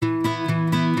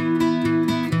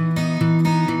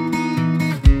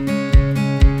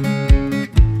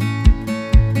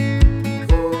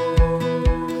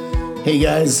Hey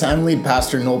guys, I'm lead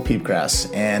pastor Noel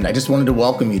Peepgrass, and I just wanted to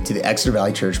welcome you to the Exeter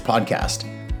Valley Church podcast.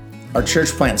 Our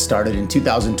church plant started in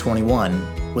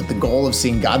 2021 with the goal of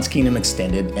seeing God's kingdom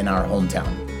extended in our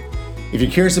hometown. If you're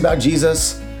curious about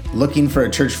Jesus, looking for a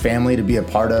church family to be a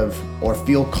part of, or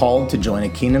feel called to join a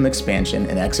kingdom expansion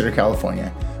in Exeter,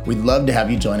 California, we'd love to have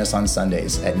you join us on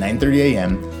Sundays at 9:30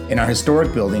 a.m. in our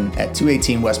historic building at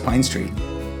 218 West Pine Street.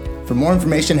 For more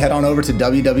information, head on over to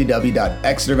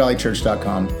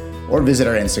www.exetervalleychurch.com or visit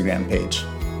our Instagram page.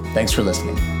 Thanks for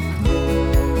listening.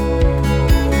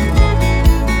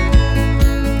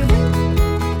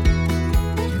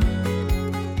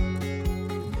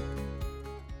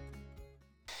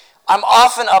 I'm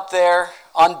often up there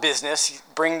on business,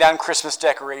 bring down Christmas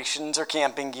decorations or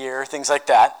camping gear, things like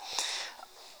that.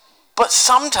 But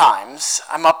sometimes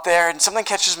I'm up there and something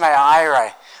catches my eye,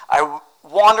 or I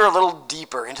wander a little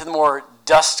deeper into the more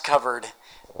dust-covered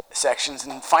sections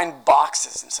and find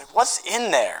boxes. And it's like, what's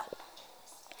in there?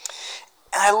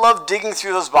 And I love digging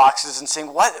through those boxes and saying,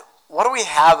 what do we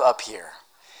have up here?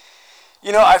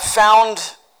 You know, I've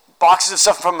found boxes of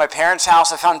stuff from my parents'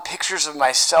 house. I found pictures of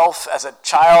myself as a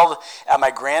child at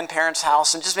my grandparents'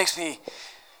 house, and it just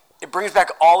it brings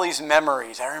back all these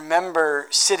memories. I remember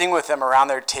sitting with them around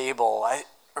their table. I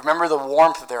remember the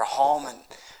warmth of their home, and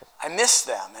I miss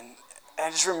them, and I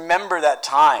just remember that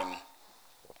time.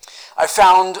 I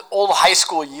found old high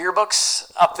school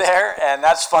yearbooks up there, and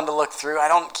that's fun to look through. I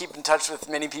don't keep in touch with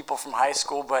many people from high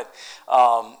school, but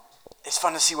it's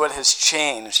fun to see what has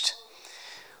changed.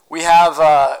 We have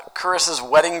Carissa's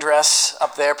wedding dress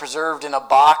up there preserved in a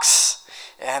box,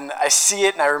 and I see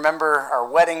it and I remember our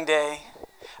wedding day.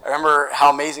 I remember how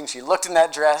amazing she looked in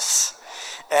that dress,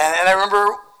 and I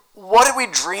remember, what did we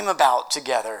dream about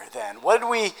together then? What did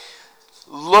we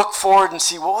look forward and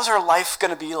see? What was our life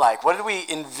going to be like? What did we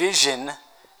envision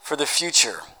for the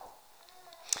future?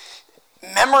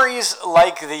 Memories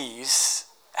like these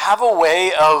have a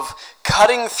way of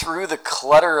cutting through the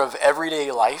clutter of everyday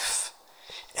life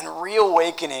and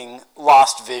reawakening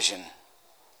lost vision.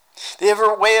 They have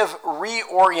a way of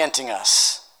reorienting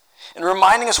us and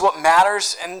reminding us what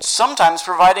matters, and sometimes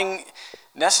providing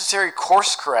necessary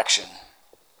course correction.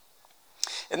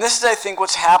 And this is, I think,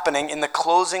 what's happening in the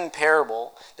closing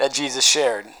parable that Jesus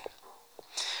shared.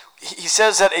 He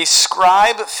says that a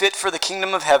scribe fit for the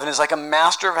kingdom of heaven is like a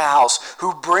master of a house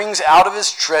who brings out of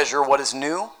his treasure what is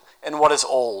new and what is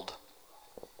old.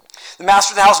 The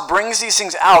master of the house brings these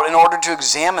things out in order to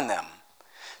examine them,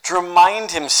 to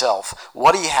remind himself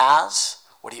what he has,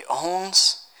 what he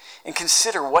owns, and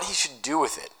consider what he should do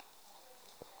with it.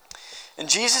 And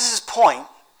Jesus' point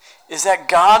is that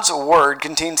God's word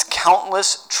contains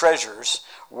countless treasures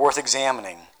worth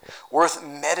examining, worth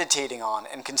meditating on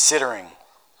and considering.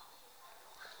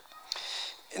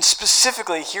 And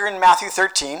specifically, here in Matthew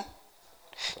 13,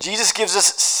 Jesus gives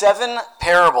us 7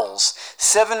 parables,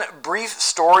 7 brief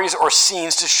stories or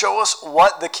scenes to show us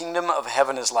what the kingdom of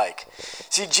heaven is like.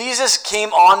 See, Jesus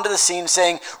came onto the scene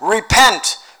saying,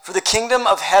 "Repent, for the kingdom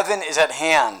of heaven is at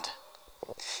hand."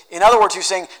 In other words, he's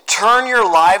saying, turn your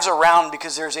lives around,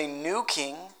 because there's a new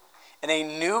king and a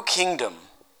new kingdom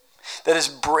that is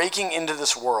breaking into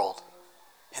this world.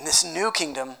 And this new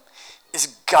kingdom is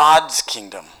God's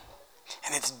kingdom.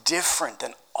 And it's different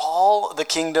than all the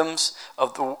kingdoms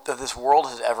that this world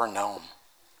has ever known.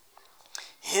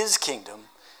 His kingdom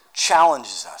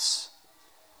challenges us.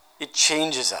 It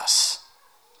changes us.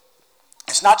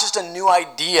 It's not just a new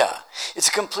idea. It's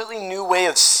a completely new way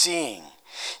of seeing.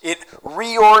 It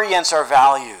reorients our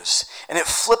values, and it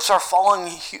flips our fallen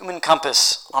human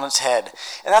compass on its head.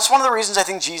 And that's one of the reasons I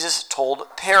think Jesus told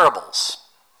parables.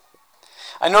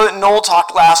 I know that Noel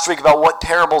talked last week about what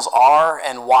parables are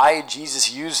and why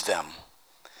Jesus used them.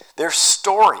 They're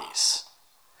stories.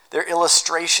 They're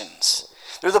illustrations.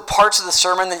 They're the parts of the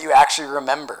sermon that you actually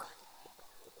remember.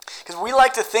 Because we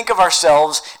like to think of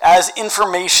ourselves as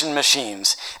information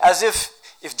machines, as if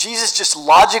Jesus just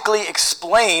logically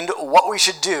explained what we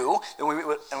should do, and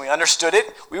we understood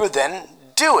it, we would then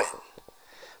do it.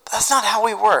 But that's not how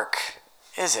we work,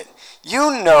 is it?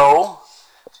 You know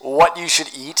what you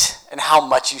should eat and how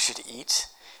much you should eat,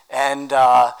 and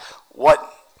what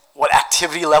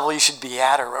activity level you should be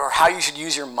at, or how you should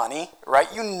use your money,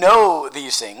 right? You know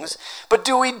these things, but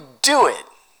do we do it?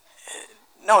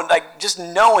 No, just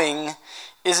knowing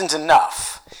isn't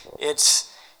enough. It's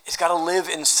got to live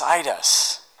inside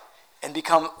us and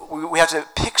we have to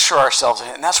picture ourselves in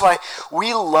it. And that's why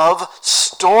we love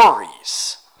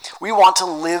stories. We want to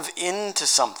live into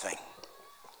something.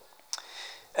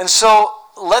 And so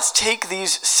let's take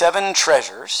these 7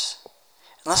 treasures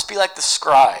and let's be like the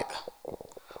scribe.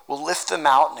 We'll lift them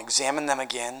out and examine them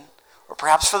again, or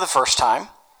perhaps for the first time,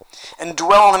 and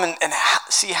dwell on them and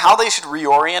see how they should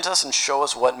reorient us and show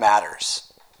us what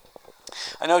matters.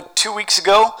 I know 2 weeks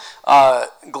ago,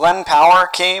 Glenn Power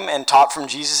came and taught from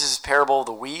Jesus' parable of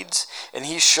the weeds, and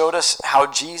he showed us how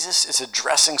Jesus is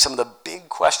addressing some of the big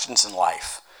questions in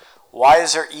life. Why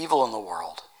is there evil in the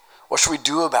world? What should we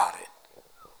do about it?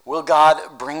 Will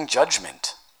God bring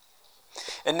judgment?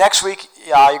 And next week,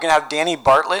 you're going to have Danny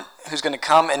Bartlett, who's going to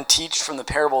come and teach from the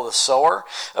parable of the sower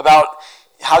about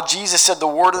how Jesus said the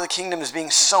word of the kingdom is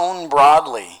being sown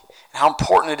broadly, and how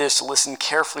important it is to listen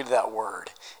carefully to that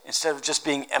word, instead of just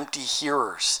being empty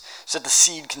hearers, so that the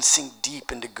seed can sink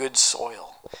deep into good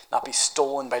soil, not be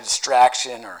stolen by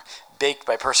distraction or baked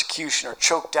by persecution or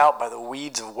choked out by the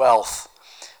weeds of wealth,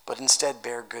 but instead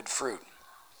bear good fruit.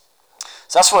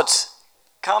 So that's what's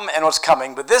come and what's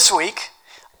coming. But this week,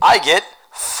 I get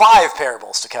 5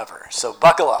 parables to cover, so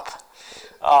buckle up.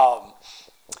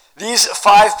 These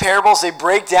 5 parables, they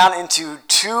break down into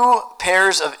 2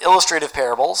 pairs of illustrative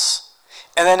parables,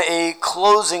 and then a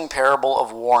closing parable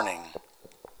of warning.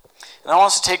 And I want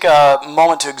us to take a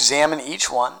moment to examine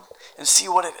each one and see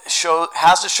what it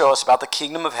has to show us about the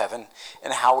kingdom of heaven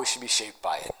and how we should be shaped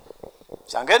by it.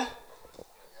 Sound good?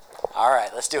 All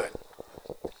right, let's do it.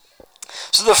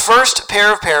 So the first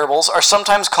pair of parables are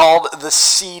sometimes called the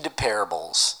seed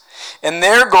parables. And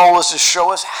their goal is to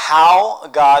show us how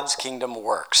God's kingdom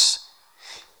works.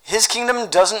 His kingdom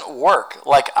doesn't work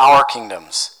like our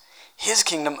kingdoms. His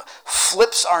kingdom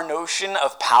flips our notion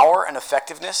of power and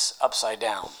effectiveness upside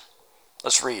down.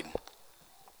 Let's read.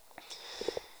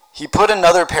 He put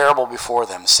another parable before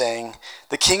them, saying,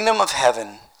 "The kingdom of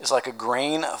heaven is like a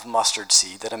grain of mustard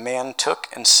seed that a man took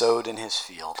and sowed in his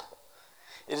field.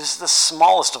 It is the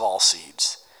smallest of all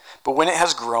seeds, but when it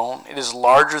has grown, it is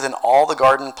larger than all the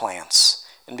garden plants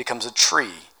and becomes a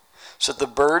tree, so that the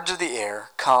birds of the air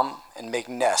come and make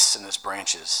nests in its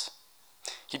branches."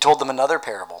 He told them another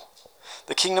parable.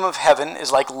 "The kingdom of heaven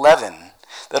is like leaven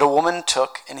that a woman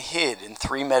took and hid in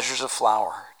 3 measures of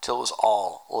flour till it was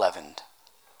all leavened."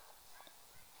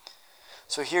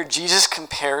 So here Jesus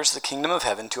compares the kingdom of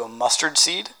heaven to a mustard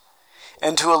seed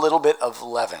and to a little bit of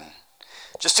leaven.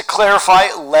 Just to clarify,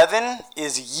 leaven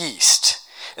is yeast.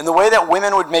 And the way that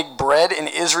women would make bread in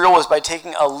Israel was by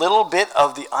taking a little bit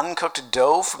of the uncooked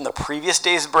dough from the previous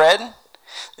day's bread,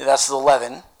 that's the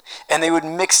leaven, and they would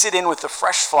mix it in with the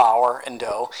fresh flour and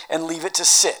dough and leave it to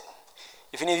sit.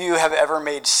 If any of you have ever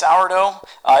made sourdough,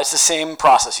 it's the same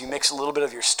process. You mix a little bit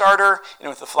of your starter in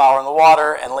with the flour and the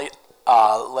water and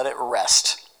let it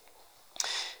rest.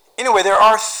 Anyway, there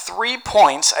are 3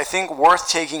 points I think worth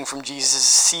taking from Jesus'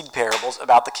 seed parables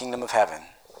about the kingdom of heaven.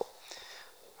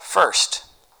 First,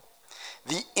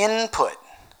 the input,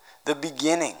 the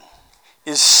beginning,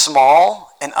 is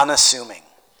small and unassuming.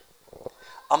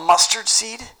 A mustard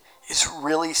seed is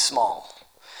really small.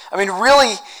 I mean,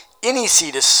 really, any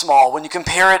seed is small when you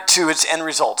compare it to its end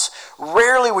results.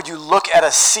 Rarely would you look at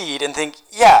a seed and think,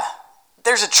 yeah,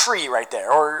 there's a tree right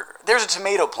there, or there's a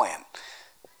tomato plant.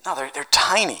 No, they're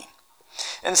tiny.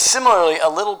 And similarly, a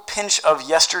little pinch of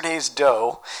yesterday's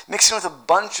dough mixed in with a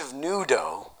bunch of new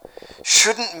dough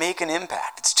shouldn't make an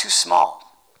impact. It's too small.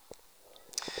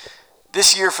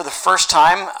 This year, for the first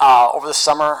time, over the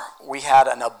summer, we had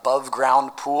an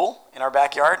above-ground pool in our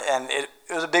backyard, and it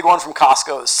was a big one from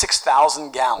Costco. It was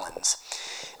 6,000 gallons.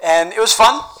 And it was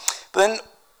fun, but then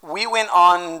we went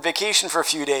on vacation for a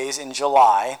few days in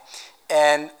July,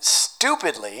 and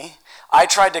stupidly, I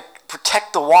tried to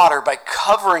protect the water by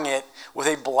covering it with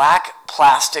a black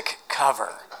plastic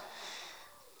cover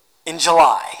in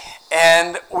July.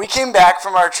 And we came back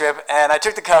from our trip, and I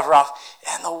took the cover off,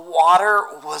 and the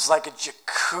water was like a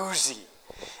jacuzzi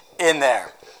in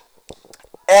there.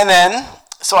 And then,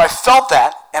 so I felt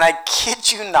that, and I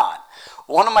kid you not,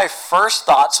 one of my first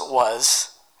thoughts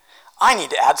was, I need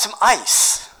to add some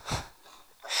ice.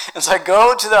 And so I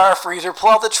go to our freezer, pull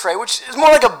out the tray, which is more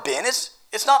like a bin.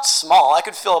 It's not small. I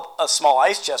could fill up a small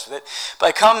ice chest with it. But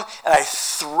I come and I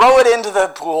throw it into the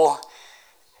pool,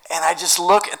 and I just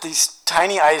look at these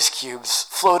tiny ice cubes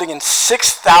floating in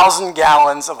 6,000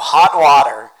 gallons of hot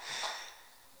water.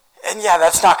 And yeah,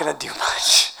 that's not going to do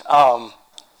much.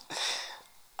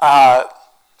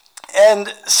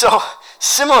 And so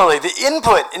similarly, the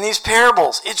input in these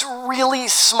parables, it's really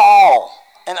small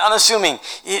and unassuming.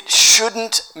 It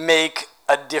shouldn't make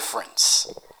a difference.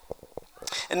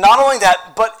 And not only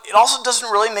that, but it also doesn't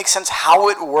really make sense how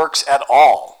it works at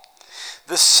all.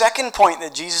 The second point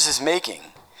that Jesus is making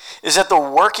is that the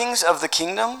workings of the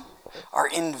kingdom are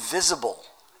invisible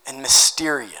and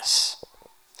mysterious.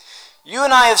 You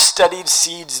and I have studied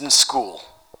seeds in school.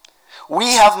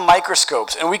 We have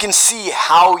microscopes, and we can see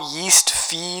how yeast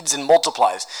feeds and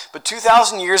multiplies. But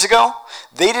 2,000 years ago,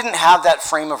 they didn't have that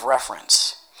frame of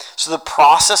reference. So the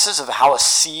processes of how a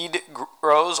seed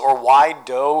grows or why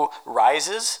dough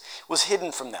rises was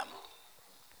hidden from them.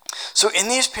 So in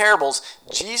these parables,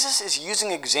 Jesus is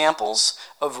using examples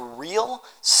of real,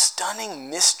 stunning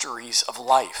mysteries of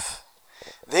life.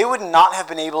 They would not have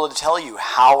been able to tell you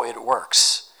how it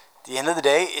works. At the end of the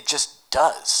day, it just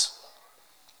does.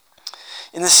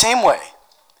 In the same way,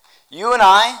 you and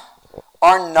I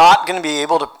are not going to be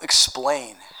able to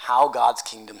explain how God's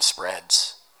kingdom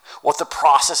spreads, what the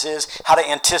process is, how to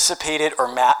anticipate it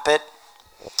or map it.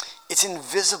 It's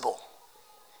invisible.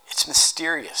 It's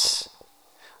mysterious.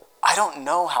 I don't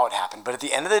know how it happened, but at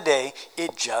the end of the day,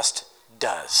 it just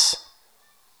does.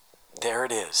 There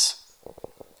it is.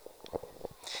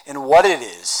 And what it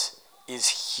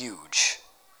is huge.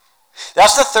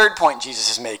 That's the third point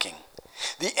Jesus is making.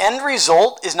 The end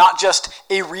result is not just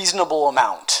a reasonable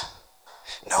amount.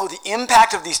 No, the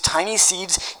impact of these tiny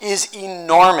seeds is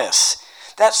enormous.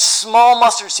 That small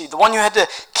mustard seed, the one you had to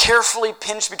carefully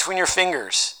pinch between your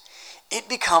fingers, it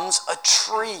becomes a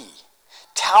tree,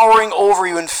 towering over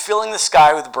you and filling the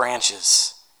sky with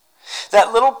branches.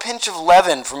 That little pinch of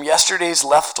leaven from yesterday's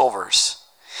leftovers,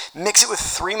 mix it with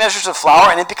 3 measures of flour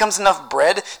and it becomes enough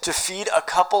bread to feed a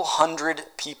couple hundred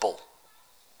people.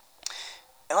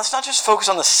 And let's not just focus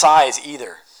on the size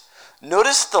either.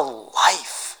 Notice the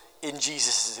life in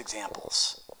Jesus'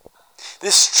 examples.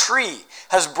 This tree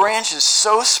has branches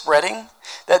so spreading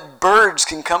that birds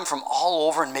can come from all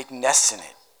over and make nests in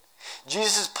it.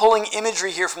 Jesus is pulling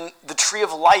imagery here from the tree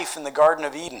of life in the Garden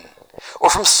of Eden, or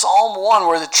from Psalm 1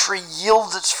 where the tree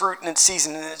yields its fruit in its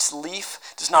season and its leaf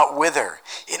does not wither.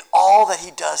 In all that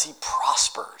he does, he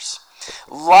prospers.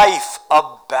 Life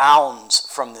abounds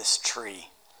from this tree.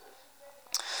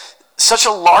 Such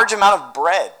a large amount of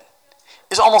bread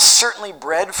is almost certainly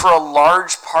bread for a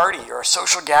large party or a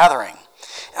social gathering.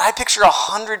 And I picture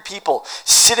 100 people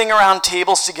sitting around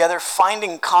tables together,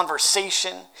 finding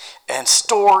conversation and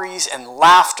stories and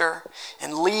laughter,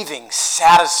 and leaving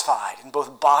satisfied in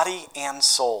both body and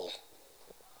soul.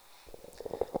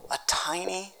 A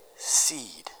tiny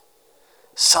seed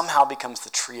somehow becomes the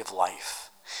tree of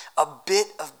life. A bit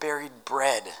of buried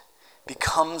bread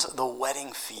becomes the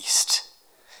wedding feast.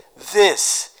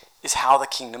 This is how the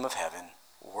kingdom of heaven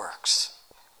works.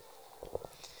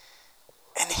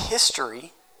 And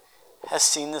history has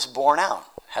seen this borne out,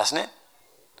 hasn't it?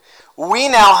 We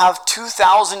now have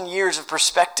 2,000 years of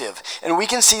perspective, and we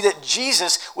can see that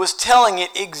Jesus was telling it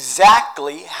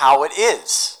exactly how it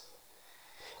is.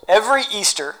 Every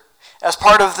Easter, as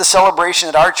part of the celebration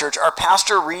at our church, our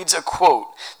pastor reads a quote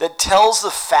that tells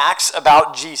the facts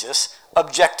about Jesus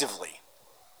objectively.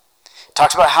 It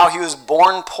talks about how he was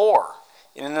born poor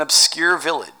in an obscure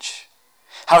village,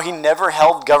 how he never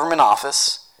held government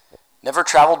office, never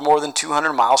traveled more than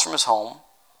 200 miles from his home.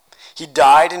 He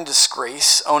died in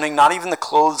disgrace, owning not even the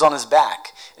clothes on his back,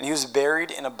 and he was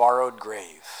buried in a borrowed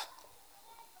grave.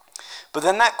 But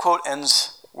then that quote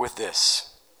ends with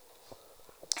this.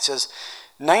 It says,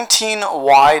 19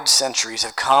 wide centuries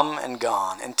have come and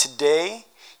gone, and today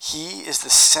he is the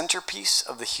centerpiece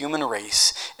of the human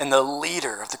race and the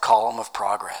leader of the column of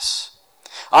progress.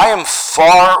 I am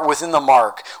far within the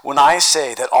mark when I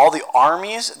say that all the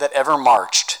armies that ever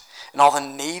marched, and all the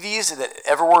navies that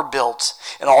ever were built,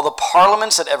 and all the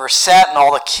parliaments that ever sat, and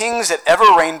all the kings that ever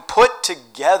reigned put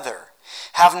together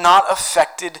have not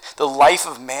affected the life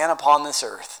of man upon this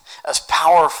earth as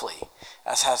powerfully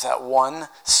as has that one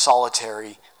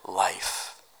solitary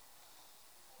life.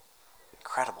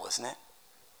 Incredible, isn't it?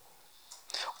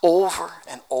 Over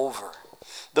and over,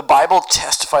 the Bible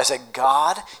testifies that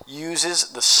God uses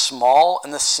the small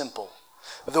and the simple,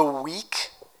 the weak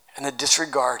and the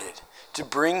disregarded, to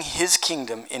bring his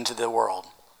kingdom into the world.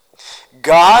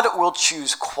 God will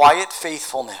choose quiet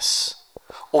faithfulness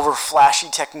over flashy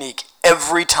technique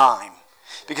every time,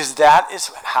 because that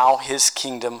is how his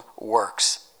kingdom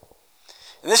works.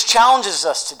 And this challenges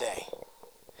us today,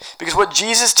 because what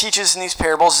Jesus teaches in these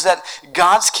parables is that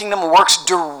God's kingdom works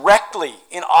directly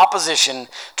in opposition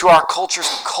to our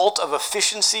culture's cult of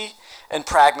efficiency and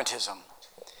pragmatism.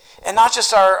 And not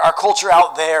just our culture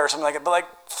out there or something like that, but like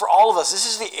for all of us, this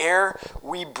is the air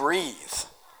we breathe.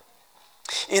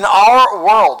 In our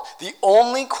world, the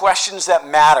only questions that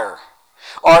matter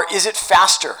are, is it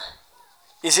faster?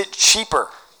 Is it cheaper?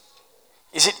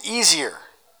 Is it easier?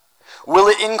 Will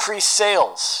it increase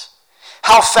sales?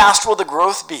 How fast will the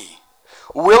growth be?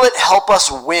 Will it help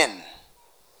us win?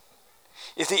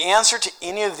 If the answer to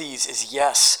any of these is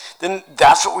yes, then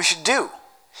that's what we should do.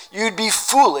 You'd be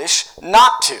foolish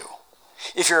not to.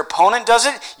 If your opponent does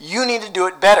it, you need to do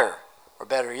it better. Or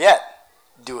better yet,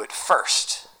 do it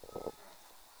first.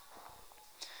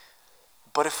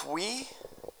 But if we,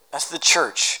 as the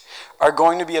church, are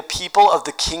going to be a people of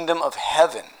the kingdom of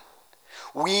heaven,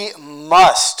 we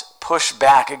must push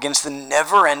back against the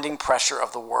never-ending pressure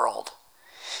of the world.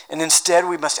 And instead,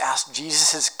 we must ask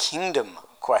Jesus' kingdom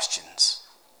questions.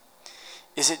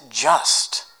 Is it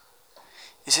just?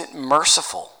 Is it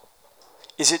merciful?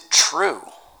 Is it true?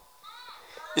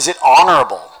 Is it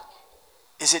honorable?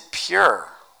 Is it pure?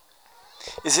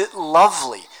 Is it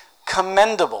lovely,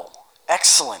 commendable,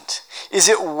 excellent? Is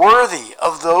it worthy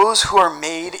of those who are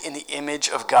made in the image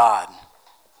of God?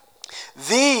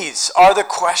 These are the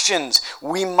questions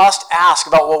we must ask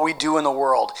about what we do in the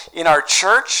world, in our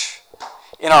church,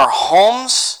 in our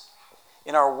homes,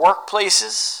 in our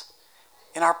workplaces,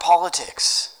 in our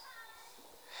politics.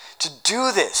 To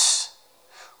do this,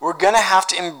 we're going to have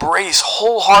to embrace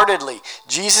wholeheartedly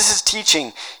Jesus'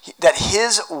 teaching that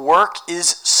his work is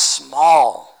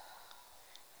small.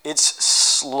 It's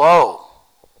slow.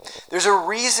 There's a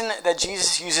reason that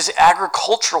Jesus uses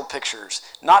agricultural pictures,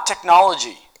 not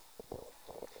technology.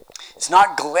 It's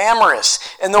not glamorous,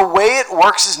 and the way it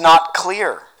works is not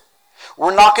clear.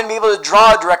 We're not going to be able to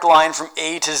draw a direct line from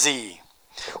A to Z.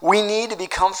 We need to be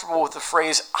comfortable with the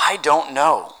phrase, I don't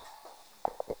know.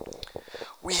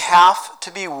 We have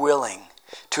to be willing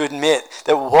to admit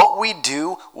that what we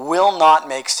do will not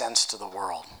make sense to the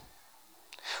world.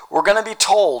 We're going to be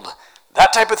told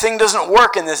that type of thing doesn't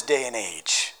work in this day and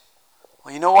age.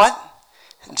 Well, you know what?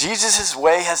 Jesus'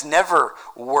 way has never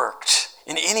worked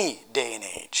in any day and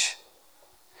age.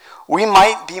 We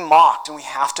might be mocked, and we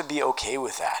have to be okay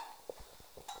with that.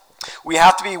 We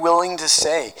have to be willing to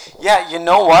say, yeah, you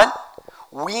know what?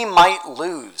 We might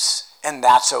lose, and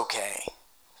that's okay.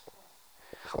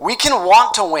 We can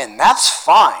want to win. That's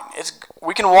fine.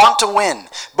 We can want to win,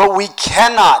 but we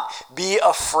cannot be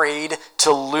afraid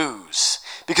to lose,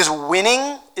 because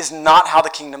winning is not how the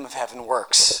kingdom of heaven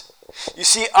works. You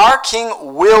see, our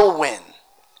king will win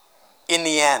in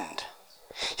the end.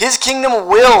 His kingdom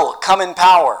will come in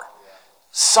power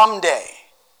someday.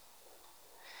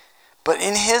 But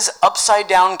in his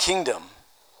upside-down kingdom,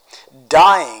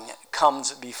 dying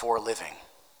comes before living.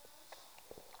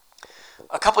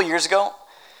 A couple years ago,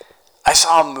 I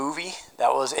saw a movie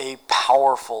that was a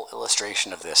powerful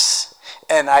illustration of this,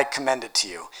 and I commend it to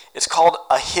you. It's called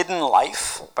A Hidden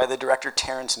Life by the director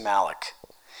Terrence Malick.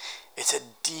 It's a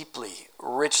deeply,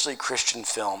 richly Christian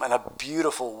film and a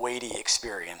beautiful, weighty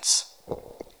experience.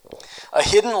 A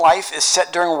Hidden Life is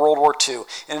set during World War II,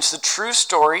 and it's the true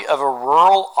story of a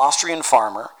rural Austrian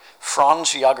farmer,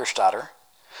 Franz Jagerstatter,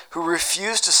 who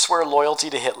refused to swear loyalty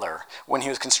to Hitler when he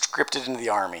was conscripted into the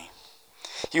army.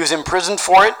 He was imprisoned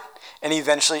for it, and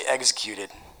eventually executed.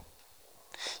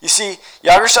 You see,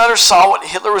 Jagerstatter saw what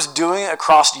Hitler was doing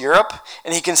across Europe,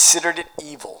 and he considered it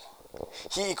evil.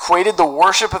 He equated the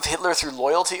worship of Hitler through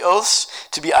loyalty oaths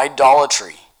to be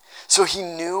idolatry, so he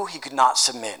knew he could not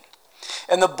submit.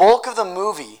 And the bulk of the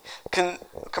movie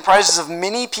comprises of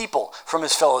many people, from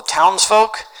his fellow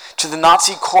townsfolk to the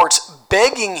Nazi courts,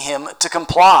 begging him to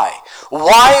comply.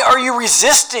 Why are you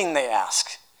resisting, they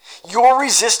ask. Your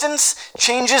resistance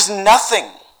changes nothing.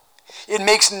 It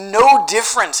makes no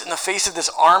difference in the face of this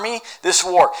army, this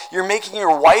war. You're making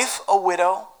your wife a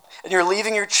widow, and you're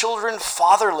leaving your children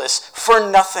fatherless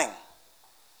for nothing.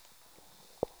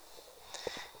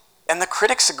 And the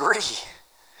critics agree.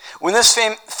 When this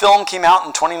film came out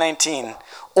in 2019,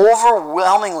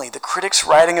 overwhelmingly the critics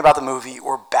writing about the movie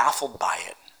were baffled by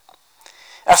it.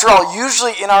 After all,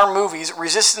 usually in our movies,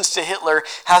 resistance to Hitler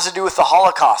has to do with the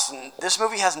Holocaust, and this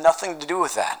movie has nothing to do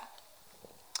with that.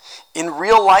 In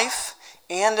real life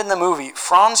and in the movie,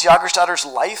 Franz Jagerstatter's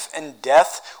life and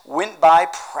death went by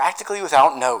practically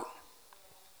without note.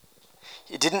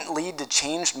 It didn't lead to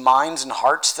changed minds and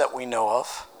hearts that we know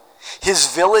of.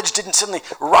 His village didn't suddenly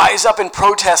rise up in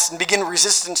protest and begin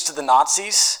resistance to the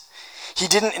Nazis. He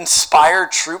didn't inspire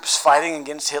troops fighting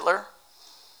against Hitler.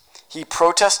 He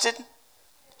protested,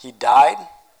 he died,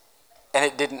 and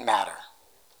it didn't matter.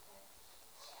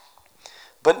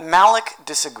 But Malick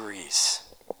disagrees.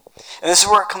 And this is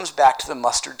where it comes back to the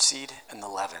mustard seed and the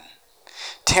leaven.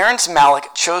 Terrence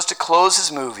Malick chose to close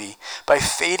his movie by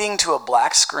fading to a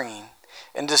black screen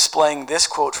and displaying this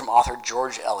quote from author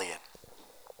George Eliot.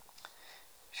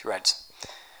 She writes,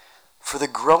 "For the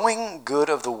growing good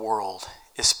of the world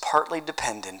is partly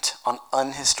dependent on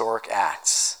unhistoric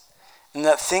acts, and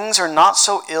that things are not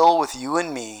so ill with you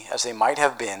and me as they might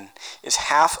have been is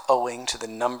half owing to the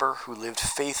number who lived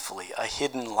faithfully a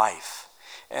hidden life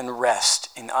and rest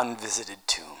in unvisited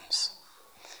tombs."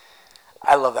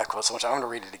 I love that quote so much. I'm going to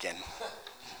read it again.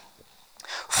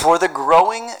 For the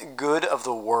growing good of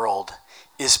the world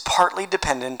is partly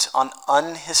dependent on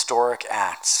unhistoric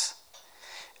acts,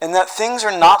 and that things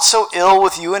are not so ill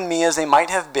with you and me as they might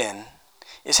have been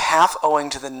is half owing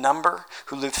to the number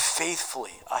who lived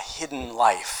faithfully a hidden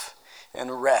life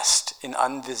and rest in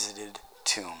unvisited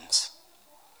tombs.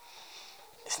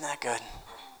 Isn't that good?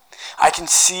 I can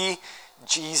see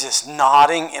Jesus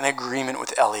nodding in agreement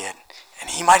with Elliot, and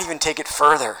he might even take it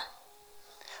further.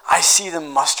 I see the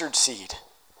mustard seed.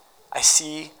 I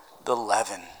see the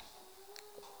leaven.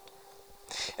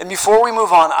 And before we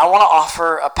move on, I want to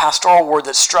offer a pastoral word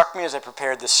that struck me as I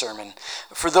prepared this sermon.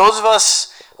 For those of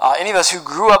us, any of us who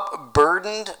grew up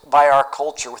burdened by our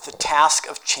culture with the task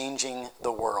of changing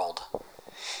the world.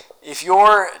 If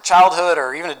your childhood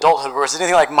or even adulthood was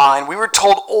anything like mine, we were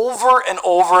told over and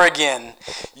over again,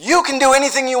 you can do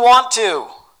anything you want to.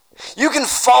 You can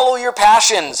follow your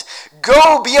passions.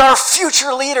 Go be our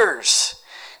future leaders.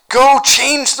 Go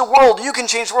change the world. You can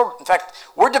change the world. In fact,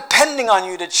 we're depending on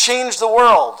you to change the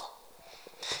world.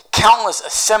 Countless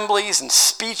assemblies and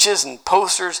speeches and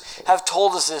posters have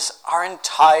told us this our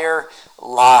entire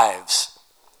lives.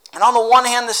 And on the one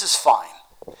hand, this is fine.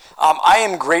 I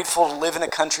am grateful to live in a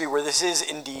country where this is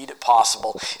indeed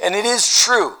possible. And it is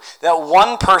true that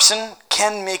one person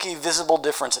can make a visible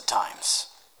difference at times.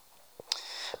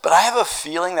 But I have a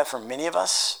feeling that for many of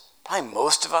us, probably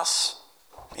most of us,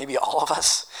 maybe all of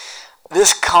us,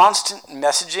 this constant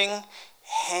messaging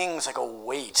hangs like a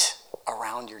weight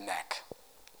around your neck.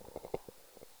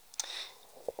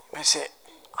 You might say,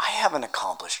 I haven't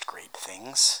accomplished great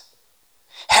things.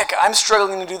 Heck, I'm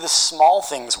struggling to do the small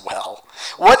things well.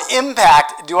 What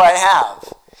impact do I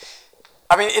have?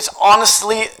 I mean,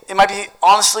 it might be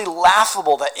honestly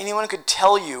laughable that anyone could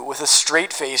tell you with a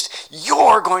straight face,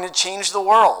 you're going to change the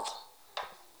world.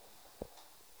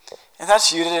 If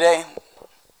that's you today,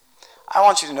 I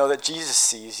want you to know that Jesus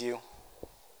sees you.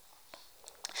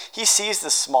 He sees the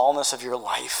smallness of your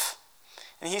life,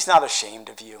 and he's not ashamed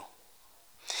of you.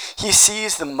 He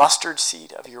sees the mustard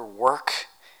seed of your work,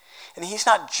 and he's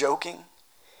not joking.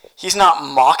 He's not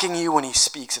mocking you when he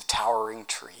speaks of towering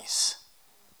trees.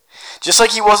 Just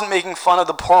like he wasn't making fun of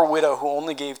the poor widow who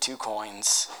only gave 2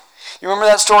 coins. You remember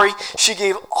that story? She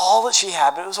gave all that she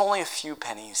had, but it was only a few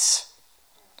pennies.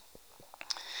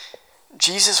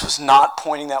 Jesus was not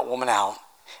pointing that woman out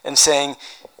and saying,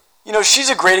 you know, she's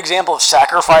a great example of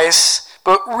sacrifice,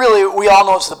 but really we all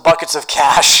know it's the buckets of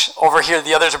cash over here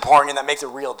the others are pouring in that make the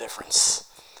real difference.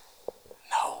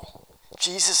 No,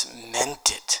 Jesus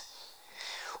meant it.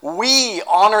 We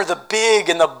honor the big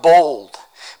and the bold,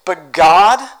 but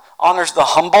God honors the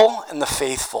humble and the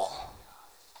faithful.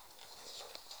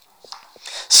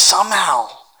 Somehow,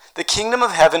 the kingdom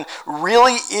of heaven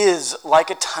really is like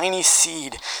a tiny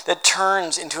seed that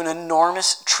turns into an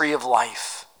enormous tree of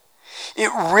life.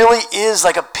 It really is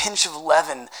like a pinch of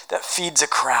leaven that feeds a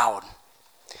crowd.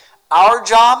 Our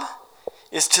job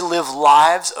is to live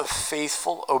lives of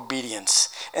faithful obedience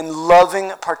and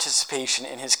loving participation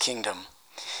in his kingdom.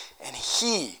 And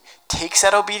he takes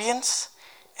that obedience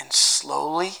and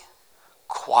slowly,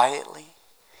 quietly,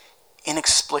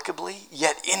 inexplicably,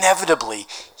 yet inevitably,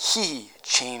 he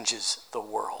changes the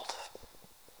world.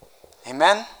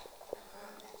 Amen?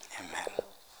 Amen.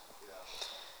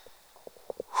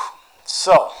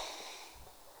 So,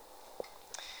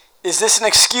 is this an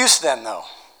excuse then, though,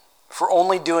 for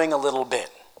only doing a little bit?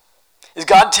 Is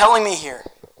God telling me here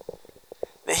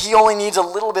that he only needs a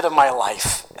little bit of my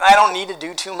life and I don't need to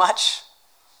do too much?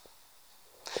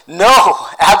 No,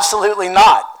 absolutely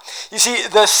not. You see,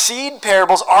 the seed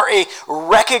parables are a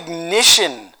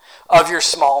recognition of your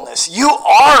smallness. You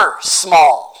are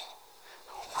small.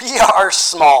 We are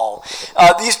small.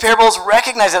 These parables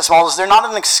recognize that smallness. They're not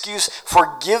an excuse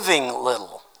for giving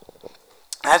little.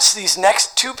 That's these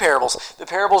next 2 parables, the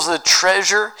parables of the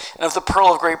treasure and of the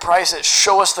pearl of great price, that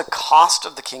show us the cost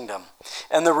of the kingdom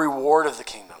and the reward of the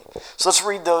kingdom. So let's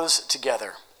read those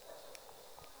together.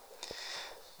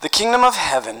 The kingdom of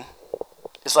heaven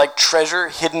is like treasure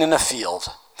hidden in a field,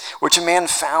 which a man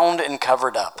found and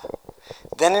covered up.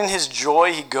 Then in his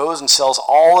joy he goes and sells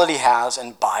all that he has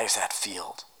and buys that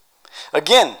field.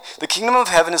 Again, the kingdom of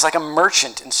heaven is like a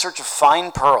merchant in search of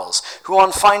fine pearls, who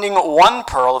on finding one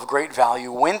pearl of great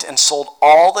value went and sold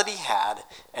all that he had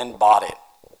and bought it.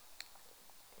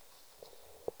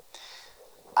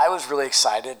 I was really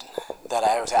excited that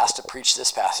I was asked to preach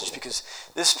this passage because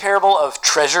this parable of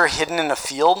treasure hidden in a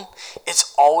field,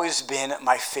 it's always been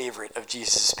my favorite of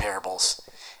Jesus' parables.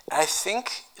 And I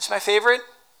think it's my favorite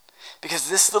because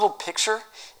this little picture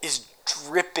is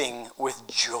dripping with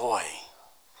joy.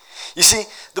 You see,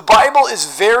 the Bible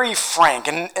is very frank,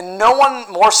 and no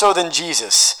one more so than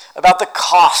Jesus, about the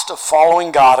cost of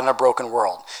following God in a broken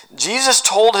world. Jesus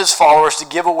told his followers to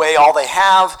give away all they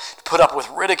have, to put up with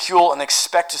ridicule, and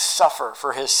expect to suffer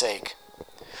for his sake.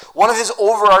 One of his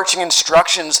overarching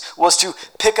instructions was to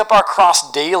pick up our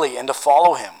cross daily and to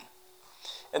follow him.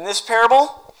 In this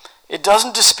parable, it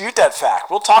doesn't dispute that fact.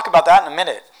 We'll talk about that in a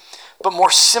minute. But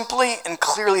more simply and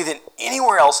clearly than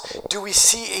anywhere else do we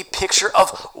see a picture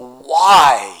of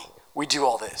why we do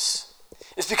all this.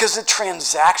 It's because the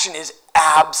transaction is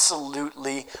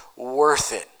absolutely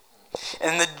worth it.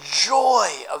 And the joy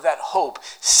of that hope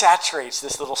saturates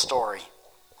this little story.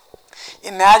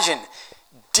 Imagine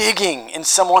digging in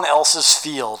someone else's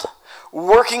field,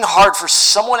 working hard for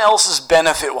someone else's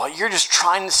benefit while you're just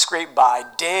trying to scrape by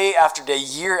day after day,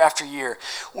 year after year,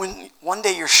 when one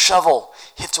day your shovel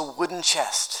hits a wooden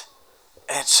chest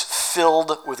and it's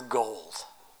filled with gold.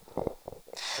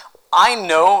 I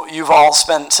know you've all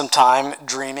spent some time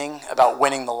dreaming about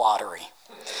winning the lottery,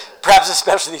 perhaps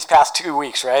especially these past 2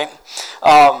 weeks, right?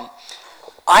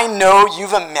 I know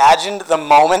you've imagined the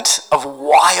moment of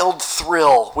wild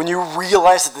thrill when you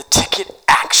realize that the ticket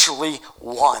actually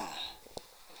won.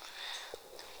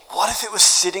 What if it was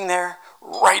sitting there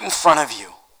right in front of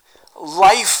you?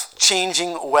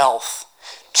 Life-changing wealth,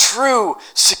 true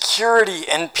security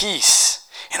and peace,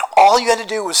 and all you had to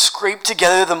do was scrape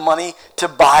together the money to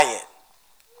buy it.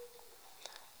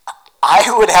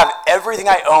 I would have everything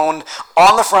I owned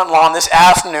on the front lawn this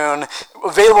afternoon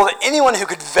available to anyone who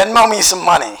could Venmo me some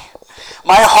money.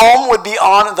 My home would be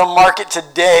on the market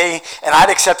today, and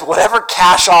I'd accept whatever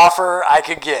cash offer I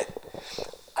could get.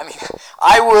 I mean,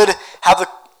 I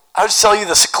would sell you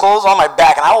the clothes on my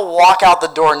back, and I will walk out the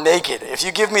door naked if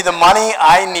you give me the money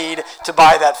I need to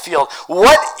buy that field.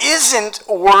 What isn't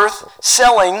worth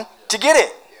selling to get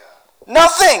it?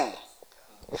 Nothing.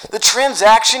 The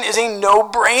transaction is a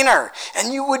no-brainer,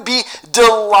 and you would be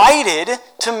delighted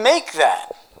to make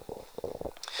that.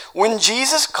 When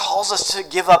Jesus calls us to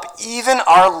give up even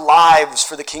our lives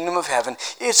for the kingdom of heaven,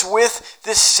 it's with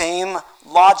the same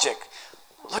logic.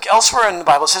 Look elsewhere in the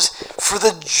Bible, it says, for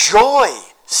the joy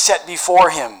set before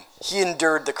him, he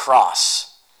endured the cross.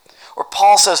 Or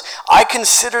Paul says, I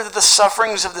consider that the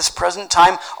sufferings of this present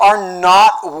time are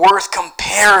not worth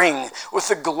comparing with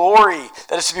the glory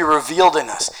that is to be revealed in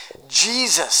us.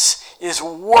 Jesus is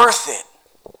worth it.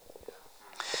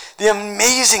 The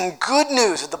amazing good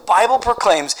news that the Bible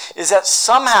proclaims is that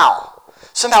somehow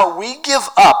we give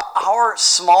up our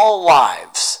small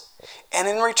lives, and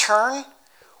in return,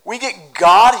 we get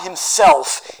God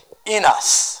himself in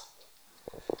us.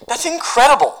 That's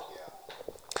incredible.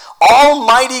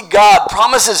 Almighty God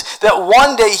promises that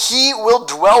one day he will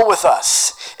dwell with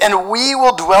us, and we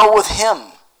will dwell with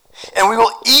him. And we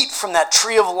will eat from that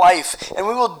tree of life, and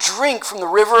we will drink from the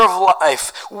river of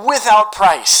life without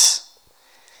price.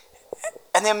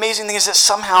 And the amazing thing is that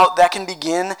somehow that can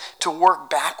begin to work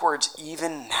backwards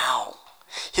even now.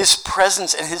 His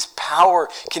presence and his power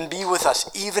can be with us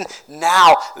even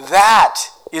now. That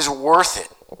is worth it.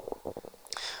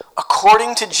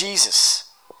 According to Jesus,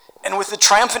 and with the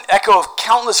triumphant echo of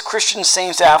countless Christian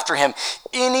saints after him,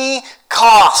 any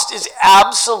cost is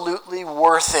absolutely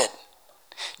worth it.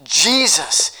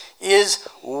 Jesus is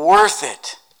worth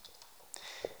it.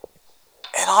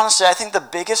 And honestly, I think the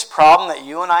biggest problem that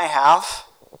you and I have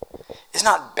is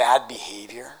not bad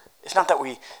behavior. It's not that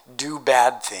we do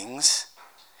bad things.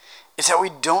 It's that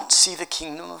we don't see the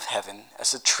kingdom of heaven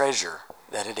as the treasure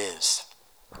that it is.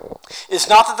 It's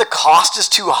not that the cost is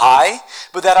too high,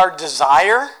 but that our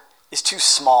desire is too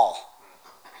small.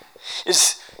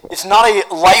 It's not a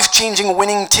life-changing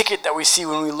winning ticket that we see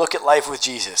when we look at life with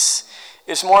Jesus.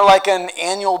 It's more like an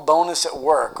annual bonus at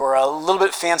work or a little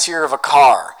bit fancier of a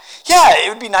car. Yeah, it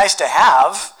would be nice to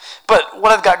have, but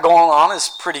what I've got going on is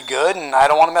pretty good, and I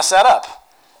don't want to mess that up.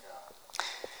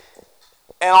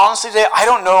 And honestly, today, I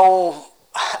don't know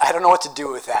what to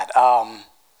do with that.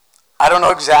 I don't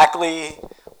know exactly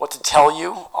what to tell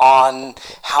you on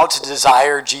how to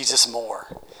desire Jesus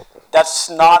more. That's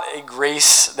not a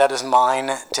grace that is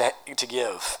mine to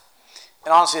give.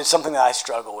 And honestly, it's something that I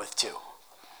struggle with too.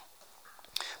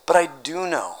 But I do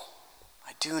know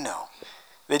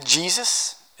that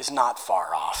Jesus is not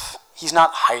far off. He's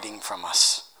not hiding from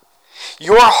us.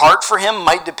 Your heart for him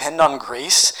might depend on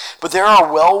grace, but there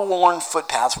are well-worn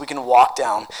footpaths we can walk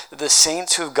down that the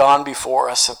saints who have gone before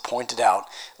us have pointed out,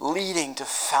 leading to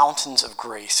fountains of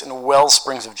grace and well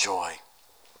springs of joy.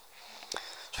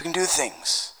 So we can do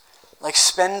things like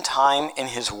spend time in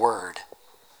his word.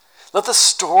 Let the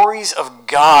stories of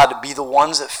God be the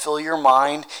ones that fill your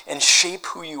mind and shape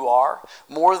who you are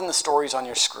more than the stories on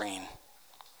your screen.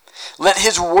 Let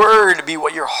his word be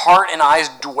what your heart and eyes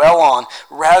dwell on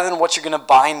rather than what you're going to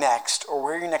buy next or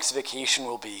where your next vacation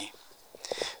will be.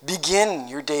 Begin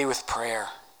your day with prayer.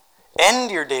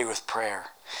 End your day with prayer.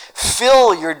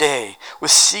 Fill your day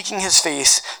with seeking his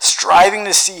face, striving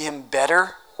to see him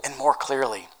better and more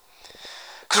clearly.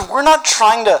 Because we're not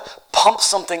trying to pump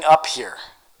something up here.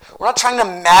 We're not trying to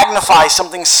magnify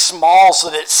something small so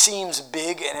that it seems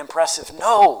big and impressive.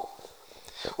 No.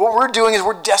 What we're doing is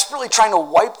we're desperately trying to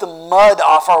wipe the mud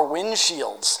off our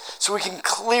windshields so we can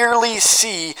clearly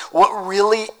see what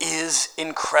really is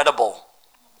incredible.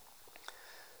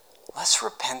 Let's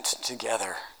repent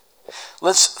together.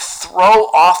 Let's throw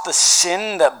off the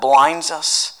sin that blinds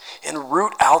us and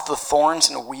root out the thorns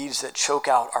and weeds that choke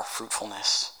out our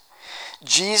fruitfulness.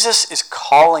 Jesus is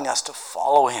calling us to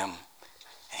follow him,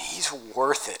 and he's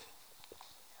worth it.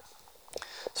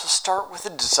 So start with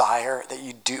a desire that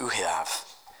you do have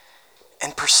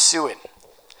and pursue it.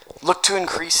 Look to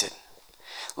increase it.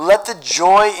 Let the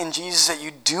joy in Jesus that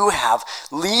you do have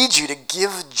lead you to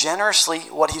give generously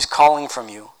what he's calling from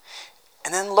you.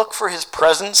 And then look for his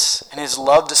presence and his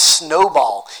love to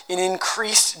snowball in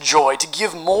increased joy, to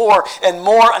give more and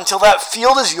more until that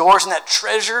field is yours and that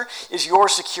treasure is your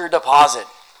secure deposit.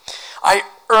 I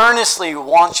earnestly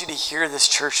want you to hear this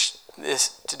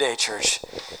today, church,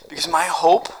 because my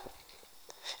hope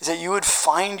is that you would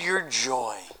find your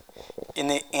joy in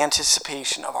the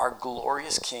anticipation of our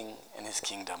glorious King and his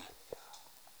kingdom.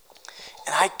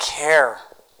 And I care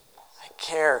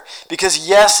because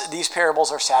yes, these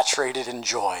parables are saturated in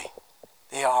joy.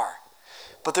 They are.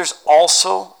 But there's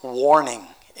also warning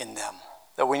in them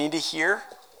that we need to hear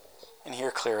and hear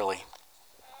clearly.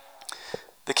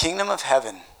 The kingdom of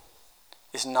heaven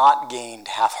is not gained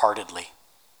half-heartedly.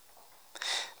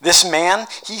 This man,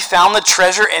 he found the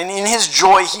treasure, and in his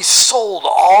joy, he sold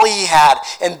all he had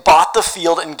and bought the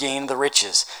field and gained the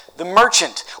riches. The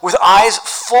merchant, with eyes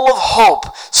full of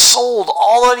hope, sold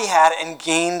all that he had and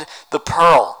gained the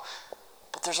pearl.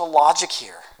 But there's a logic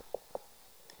here.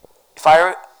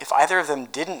 If either of them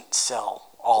didn't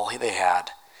sell all they had,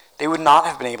 they would not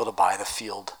have been able to buy the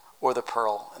field or the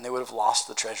pearl, and they would have lost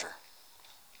the treasure.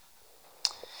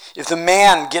 If the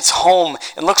man gets home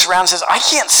and looks around and says, I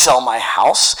can't sell my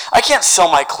house, I can't sell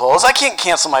my clothes, I can't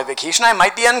cancel my vacation, I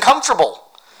might be uncomfortable,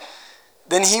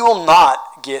 then he will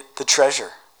not get the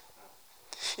treasure.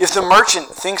 If the merchant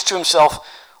thinks to himself,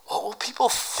 what will people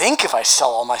think if I sell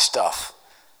all my stuff?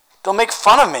 They'll make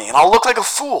fun of me and I'll look like a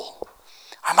fool.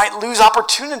 I might lose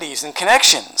opportunities and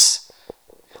connections.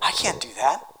 I can't do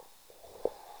that.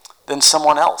 Then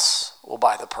someone else will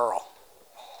buy the pearl.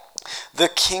 The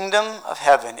kingdom of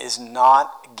heaven is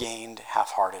not gained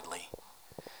half-heartedly.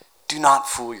 Do not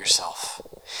fool yourself.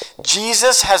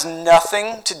 Jesus has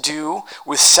nothing to do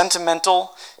with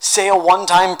sentimental, say a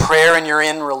one-time prayer and you're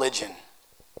in religion.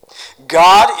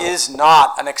 God is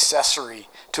not an accessory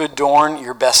to adorn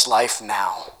your best life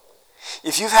now.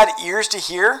 If you've had ears to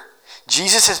hear,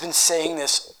 Jesus has been saying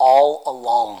this all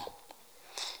along.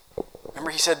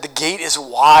 Remember, he said, the gate is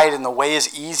wide and the way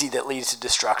is easy that leads to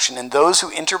destruction, and those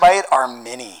who enter by it are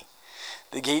many.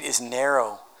 The gate is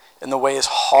narrow and the way is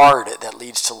hard that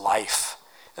leads to life,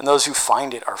 and those who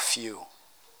find it are few.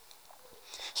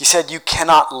 He said, you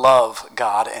cannot love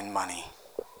God and money.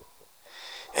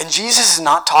 And Jesus is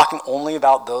not talking only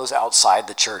about those outside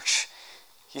the church.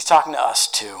 He's talking to us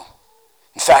too.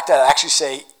 In fact, I'd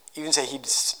actually even say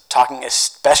he's talking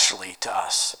especially to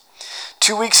us.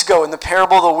 2 weeks ago in the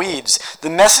parable of the weeds, the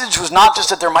message was not just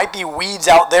that there might be weeds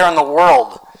out there in the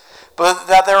world, but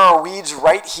that there are weeds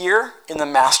right here in the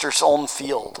master's own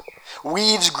field.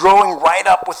 Weeds growing right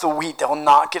up with the wheat that will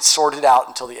not get sorted out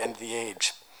until the end of the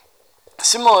age.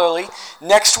 Similarly,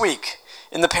 next week,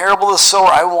 in the parable of the sower,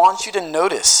 I want you to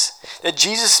notice that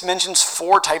Jesus mentions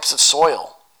 4 types of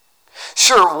soil.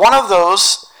 Sure, one of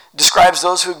those describes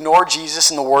those who ignore Jesus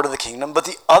and the word of the kingdom, but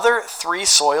the other 3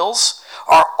 soils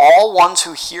are all ones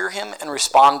who hear him and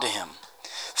respond to him.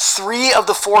 3 of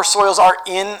the 4 soils are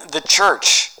in the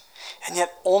church, and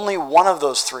yet only one of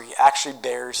those 3 actually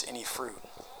bears any fruit.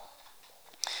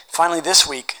 Finally, this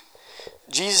week,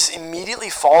 Jesus immediately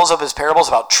follows up his parables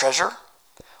about treasure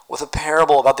with a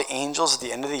parable about the angels at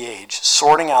the end of the age,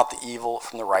 sorting out the evil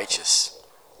from the righteous.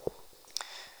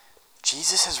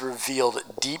 Jesus has revealed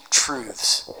deep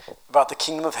truths about the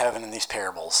kingdom of heaven in these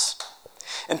parables.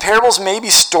 And parables may be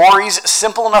stories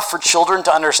simple enough for children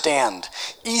to understand,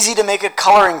 easy to make a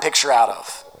coloring picture out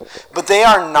of, but they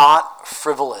are not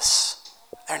frivolous.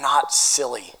 They're not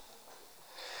silly.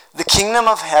 The kingdom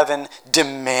of heaven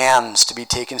demands to be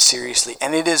taken seriously,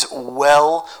 and it is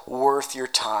well worth your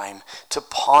time to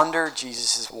ponder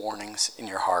Jesus' warnings in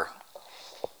your heart.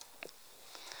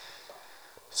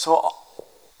 So,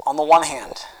 on the one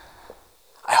hand,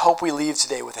 I hope we leave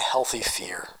today with a healthy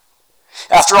fear.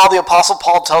 After all, the Apostle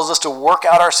Paul tells us to work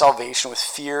out our salvation with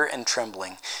fear and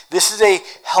trembling. This is a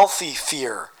healthy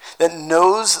fear that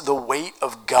knows the weight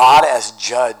of God as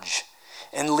judge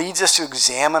and leads us to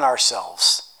examine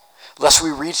ourselves, lest we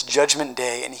reach judgment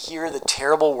day and hear the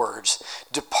terrible words,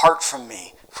 "Depart from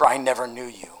me, for I never knew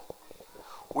you."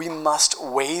 We must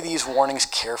weigh these warnings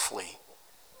carefully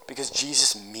because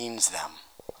Jesus means them.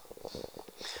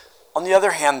 On the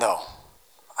other hand, though,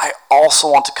 I also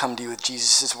want to come to you with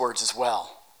Jesus' words as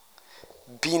well.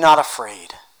 Be not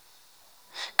afraid.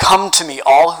 Come to me,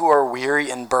 all who are weary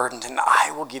and burdened, and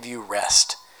I will give you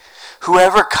rest.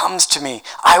 Whoever comes to me,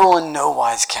 I will in no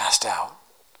wise cast out.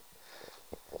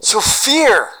 So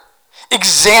fear.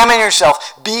 Examine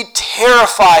yourself. Be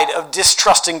terrified of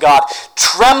distrusting God.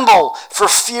 Tremble for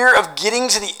fear of getting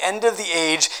to the end of the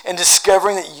age and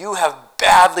discovering that you have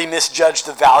badly misjudged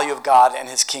the value of God and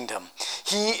his kingdom.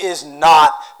 He is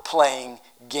not playing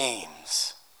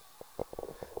games.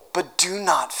 But do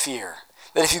not fear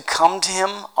that if you come to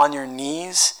him on your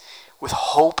knees with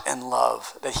hope and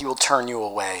love, that he will turn you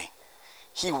away.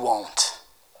 He won't.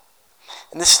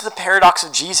 And this is the paradox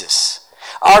of Jesus.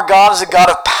 Our God is a God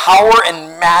of power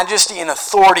and majesty and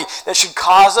authority that should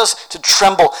cause us to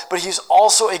tremble, but he's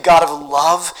also a God of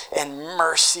love and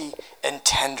mercy and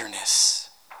tenderness.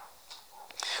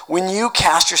 When you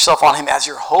cast yourself on him as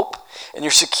your hope and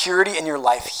your security in your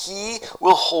life, he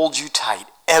will hold you tight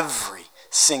every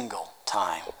single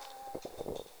time.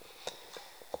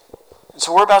 And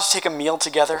so we're about to take a meal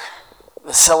together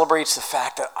that celebrates the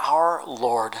fact that our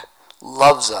Lord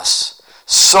loves us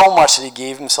so much that he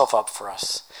gave himself up for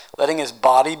us, letting his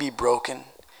body be broken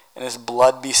and his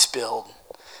blood be spilled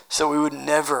so we would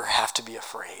never have to be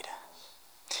afraid.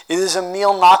 It is a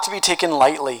meal not to be taken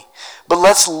lightly, but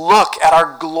let's look at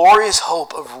our glorious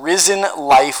hope of risen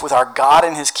life with our God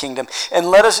and his kingdom, and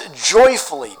let us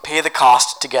joyfully pay the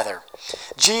cost together.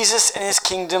 Jesus and his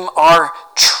kingdom are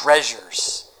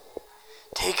treasures.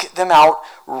 Take them out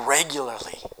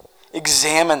regularly.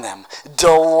 Examine them.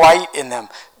 Delight in them.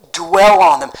 Dwell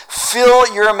on them.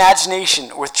 Fill your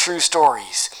imagination with true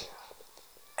stories.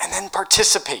 And then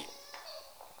participate.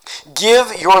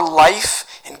 Give your life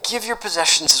and give your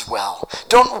possessions as well.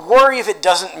 Don't worry if it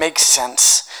doesn't make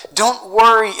sense. Don't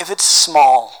worry if it's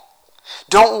small.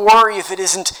 Don't worry if it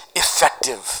isn't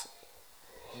effective.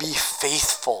 Be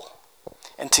faithful.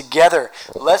 And together,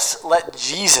 let's let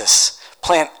Jesus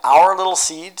plant our little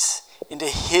seeds into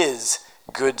his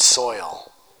good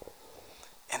soil.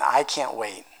 And I can't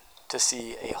wait to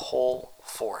see a whole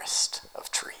forest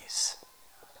of trees.